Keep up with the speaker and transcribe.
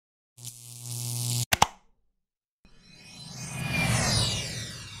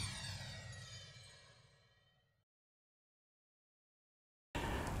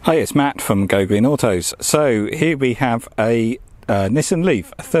Hi, it's Matt from Go Green Autos. So here we have a Nissan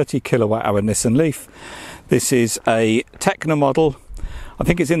Leaf, a 30 kilowatt hour Nissan Leaf. This is a Tekna model. I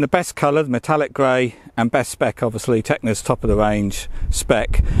think it's in the best colour, the metallic grey, and best spec, obviously. Tekna's top of the range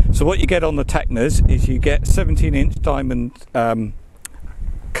spec. So what you get on the Teknas is you get 17-inch diamond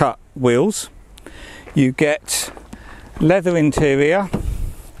cut wheels. You get leather interior.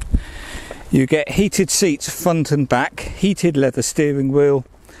 You get heated seats front and back, heated leather steering wheel,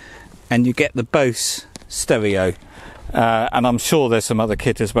 and you get the Bose stereo. And I'm sure there's some other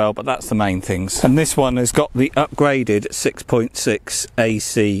kit as well, but that's the main things. And this one has got the upgraded 6.6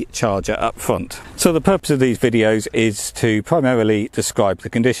 AC charger up front. So the purpose of these videos is to primarily describe the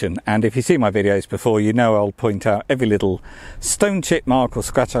condition. And if you see my videos before, you know I'll point out every little stone chip mark or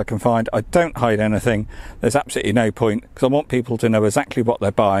scratch I can find. I don't hide anything. There's absolutely no point, because I want people to know exactly what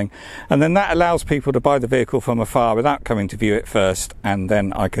they're buying. And then that allows people to buy the vehicle from afar without coming to view it first. And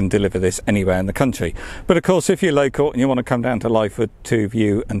then I can deliver this anywhere in the country. But of course, if you're local and you want to come down to Lyford to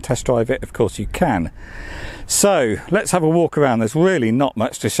view and test drive it, of course you can. So let's have a walk around. There's really not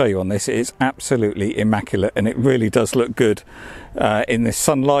much to show you on this. It's absolutely immaculate, and it really does look good in this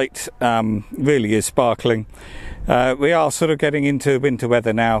sunlight. Really is sparkling. We are sort of getting into winter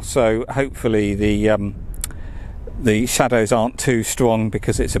weather now, so hopefully the shadows aren't too strong,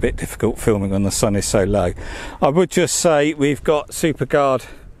 because it's a bit difficult filming when the sun is so low. I would just say we've got SuperGuard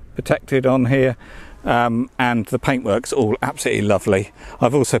protected on here. And the paintwork's all absolutely lovely.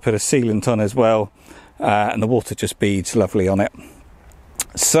 I've also put a sealant on as well, and the water just beads lovely on it.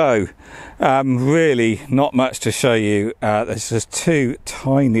 So really not much to show you. There's just two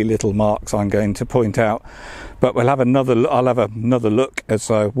tiny little marks I'm going to point out, but I'll have another look as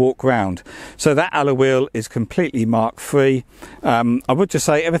I walk round. So that alloy wheel is completely mark free. I would just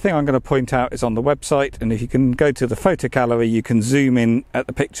say everything I'm going to point out is on the website, and if you can go to the photo gallery, you can zoom in at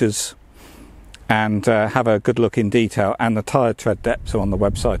the pictures and have a good look in detail, and the tyre tread depths are on the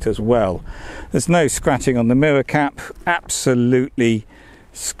website as well. There's no scratching on the mirror cap, absolutely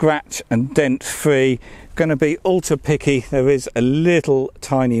scratch and dent free. Going to be ultra picky. There is a little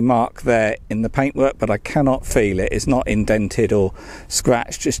tiny mark there in the paintwork, but I cannot feel it. It's not indented or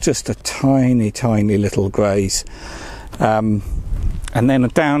scratched, it's just a tiny little graze. And then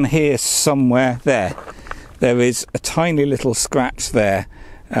down here somewhere there is a tiny little scratch there.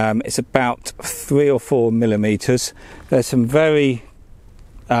 It's about 3 or 4 millimeters. There's some very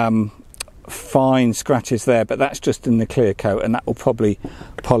fine scratches there, but that's just in the clear coat, and that will probably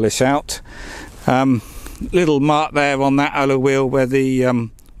polish out. Little mark there on that alloy wheel where the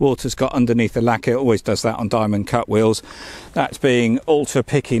water's got underneath the lacquer. It always does that on diamond cut wheels. That's being ultra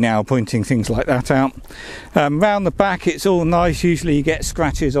picky now, pointing things like that out. Round the back it's all nice. Usually you get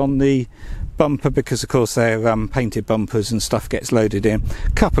scratches on the bumper, because of course they're painted bumpers and stuff gets loaded in. A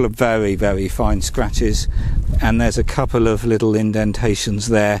couple of very fine scratches, and there's a couple of little indentations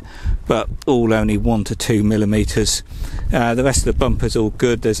there, but all only 1 to 2 millimeters. The rest of the bumper's all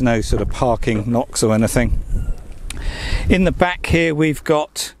good. There's no sort of parking knocks or anything. In the back here we've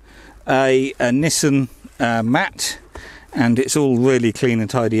got a Nissan mat, and it's all really clean and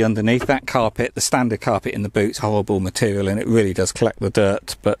tidy underneath. That carpet, the standard carpet in the boot's horrible material, and it really does collect the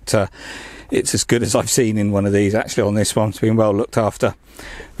dirt, but it's as good as I've seen in one of these. Actually on this one, it's been well looked after.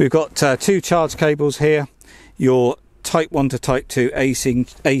 We've got 2 charge cables here, your type 1 to type 2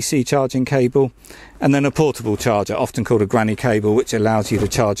 AC charging cable, and then a portable charger, often called a granny cable, which allows you to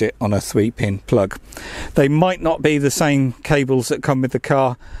charge it on a 3-pin plug. They might not be the same cables that come with the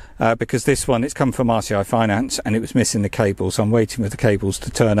car, because this one, it's come from RCI Finance and it was missing the cable, so I'm waiting for the cables to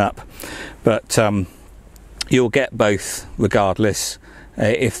turn up. But you'll get both regardless.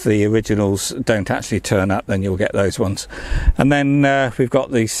 If the originals don't actually turn up, then you'll get those ones. And then we've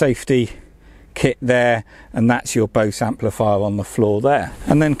got the safety kit there, and that's your Bose amplifier on the floor there.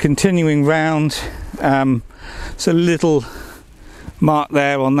 And then continuing round, it's a little mark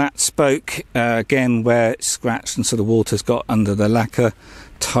there on that spoke, again where it's scratched and so the water's got under the lacquer.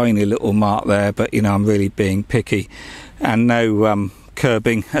 Tiny little mark there, but you know, I'm really being picky. And no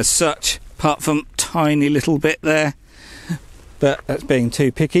curbing as such, apart from tiny little bit there, but that's being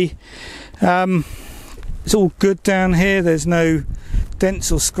too picky. It's all good down here. There's no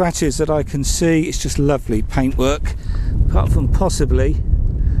dents or scratches that I can see. It's just lovely paintwork, apart from possibly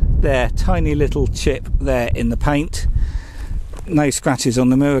there, tiny little chip there in the paint. No scratches on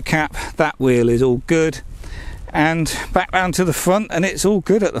the mirror cap. That wheel is all good. And back round to the front, and it's all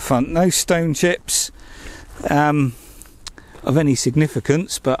good at the front. No stone chips of any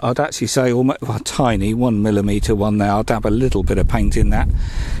significance, but I'd actually say almost a tiny 1 millimeter one there. I'll dab a little bit of paint in that.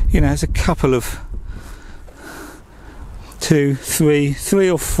 You know, there's a couple of 2, 3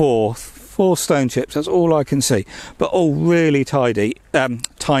 or 4 stone chips. That's all I can see, but all really tiny,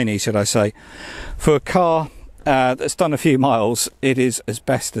 should I say. For a car that's done a few miles, it is as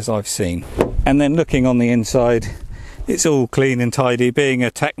best as I've seen. And then looking on the inside, it's all clean and tidy. Being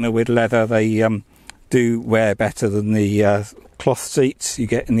a Tekna with leather, they do wear better than the cloth seats you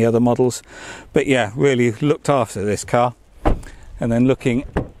get in the other models. But yeah, really looked after this car. And then looking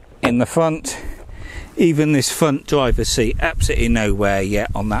in the front, even this front driver's seat, absolutely no wear yet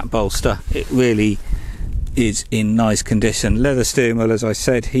on that bolster. It really is in nice condition. Leather steering wheel, as I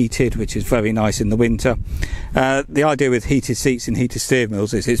said, heated, which is very nice in the winter. The idea with heated seats and heated steering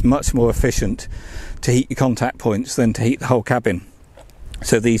wheels is it's much more efficient to heat your contact points than to heat the whole cabin.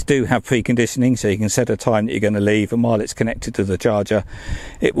 So these do have preconditioning, so you can set a time that you're going to leave, and while it's connected to the charger,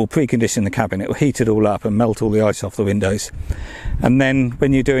 it will precondition the cabin. It will heat it all up and melt all the ice off the windows. And then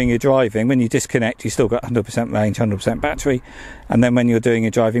when you're doing your driving, when you disconnect, you still got 100% range, 100% battery. And then when you're doing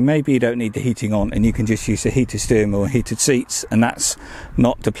your driving, maybe you don't need the heating on, and you can just use the heated steering wheel and heated seats, and that's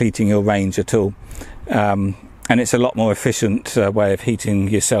not depleting your range at all. And it's a lot more efficient way of heating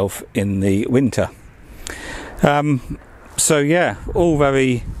yourself in the winter. So yeah, all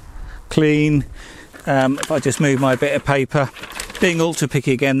very clean. If I just move my bit of paper, being ultra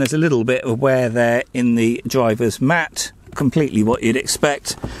picky again, there's a little bit of wear there in the driver's mat, completely what you'd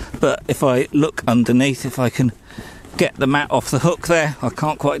expect. But if I look underneath, if I can get the mat off the hook there, I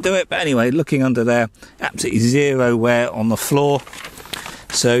can't quite do it, but anyway, looking under there, absolutely zero wear on the floor.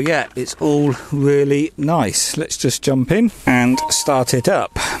 So yeah, it's all really nice. Let's just jump in and start it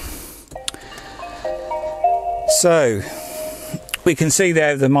up. So we can see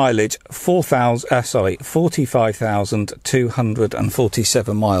there the mileage,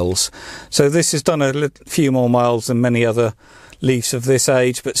 45,247 miles. So this has done a few more miles than many other Leafs of this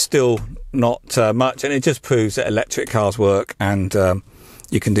age, but still not much. And it just proves that electric cars work, and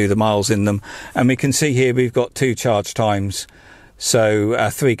you can do the miles in them. And we can see here we've got 2 charge times. So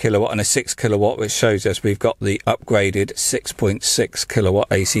a 3 kilowatt and a 6 kilowatt, which shows us we've got the upgraded 6.6 kilowatt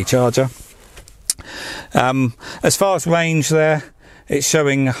AC charger. As far as range there, it's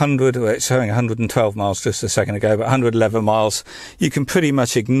showing 112 miles just a second ago, but 111 miles. You can pretty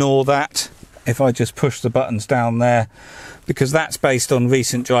much ignore that if I just push the buttons down there, because that's based on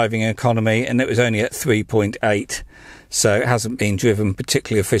recent driving economy, and it was only at 3.8, so it hasn't been driven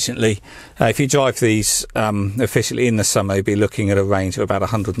particularly efficiently. If you drive these efficiently in the summer, you'll be looking at a range of about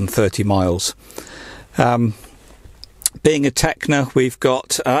 130 miles. Being a Tekna, we've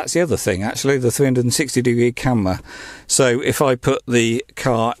got, that's the other thing actually, the 360-degree camera. So if I put the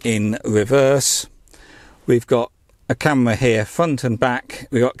car in reverse, we've got a camera here, front and back.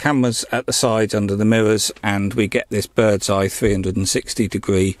 We've got cameras at the sides under the mirrors, and we get this bird's eye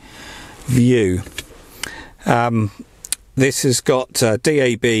 360-degree view. This has got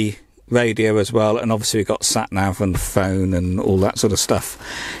DAB radio as well, and obviously we've got sat-nav and phone and all that sort of stuff.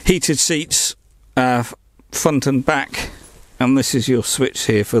 Heated seats, front and back, and this is your switch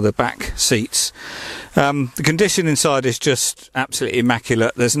here for the back seats. The condition inside is just absolutely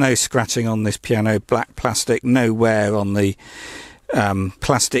immaculate. There's no scratching on this piano black plastic, no wear on the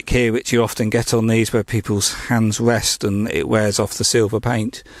plastic here, which you often get on these where people's hands rest and it wears off the silver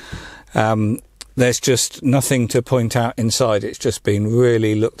paint. There's just nothing to point out inside. It's just been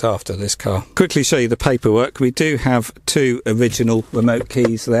really looked after, this car. Quickly show you the paperwork. We do have 2 original remote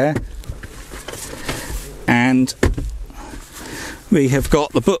keys there, and we have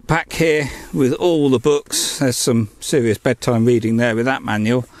got the book pack here with all the books. There's some serious bedtime reading there with that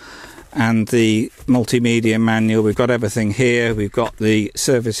manual, and the multimedia manual. We've got everything here. We've got the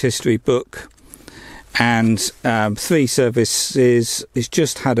service history book, and 3 services. It's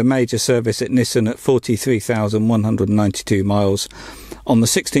just had a major service at Nissan at 43,192 miles on the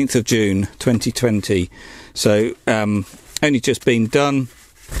 16th of June 2020. So only just been done.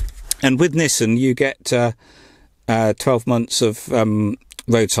 And with Nissan, you get 12 months of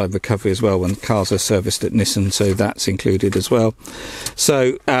roadside recovery as well when cars are serviced at Nissan, so that's included as well.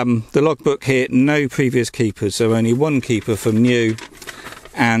 So the logbook here, no previous keepers, so only 1 keeper from new,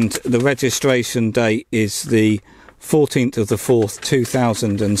 and the registration date is the 14th of the 4th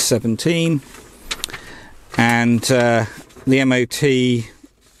 2017, and the MOT,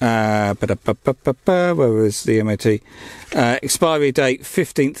 where was the MOT? Expiry date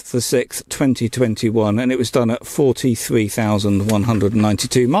 15th of the 6th 2021, and it was done at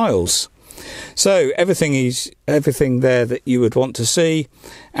 43,192 miles. So everything there that you would want to see,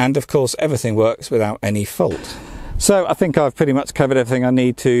 and of course everything works without any fault. So I think I've pretty much covered everything I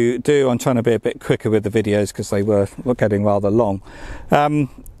need to do. I'm trying to be a bit quicker with the videos because they were getting rather long.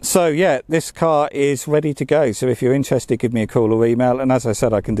 So yeah, this car is ready to go. So if you're interested, give me a call or email. And as I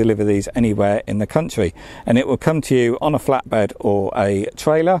said, I can deliver these anywhere in the country. And it will come to you on a flatbed or a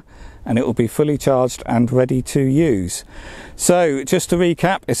trailer. And it will be fully charged and ready to use. So just to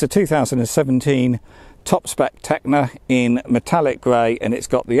recap, it's a 2017 top spec Tekna in metallic grey. And it's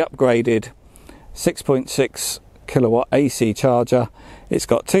got the upgraded 6.6 kilowatt AC charger. It's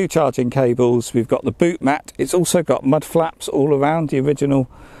got 2 charging cables. We've got the boot mat. It's also got mud flaps all around, the original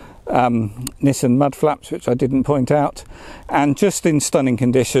Nissan mud flaps, which I didn't point out, and just in stunning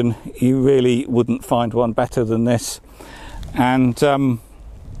condition. You really wouldn't find one better than this. And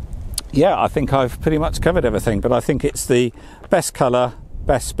yeah, I think I've pretty much covered everything, but I think it's the best colour,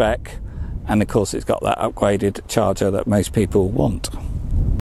 best spec, and of course it's got that upgraded charger that most people want.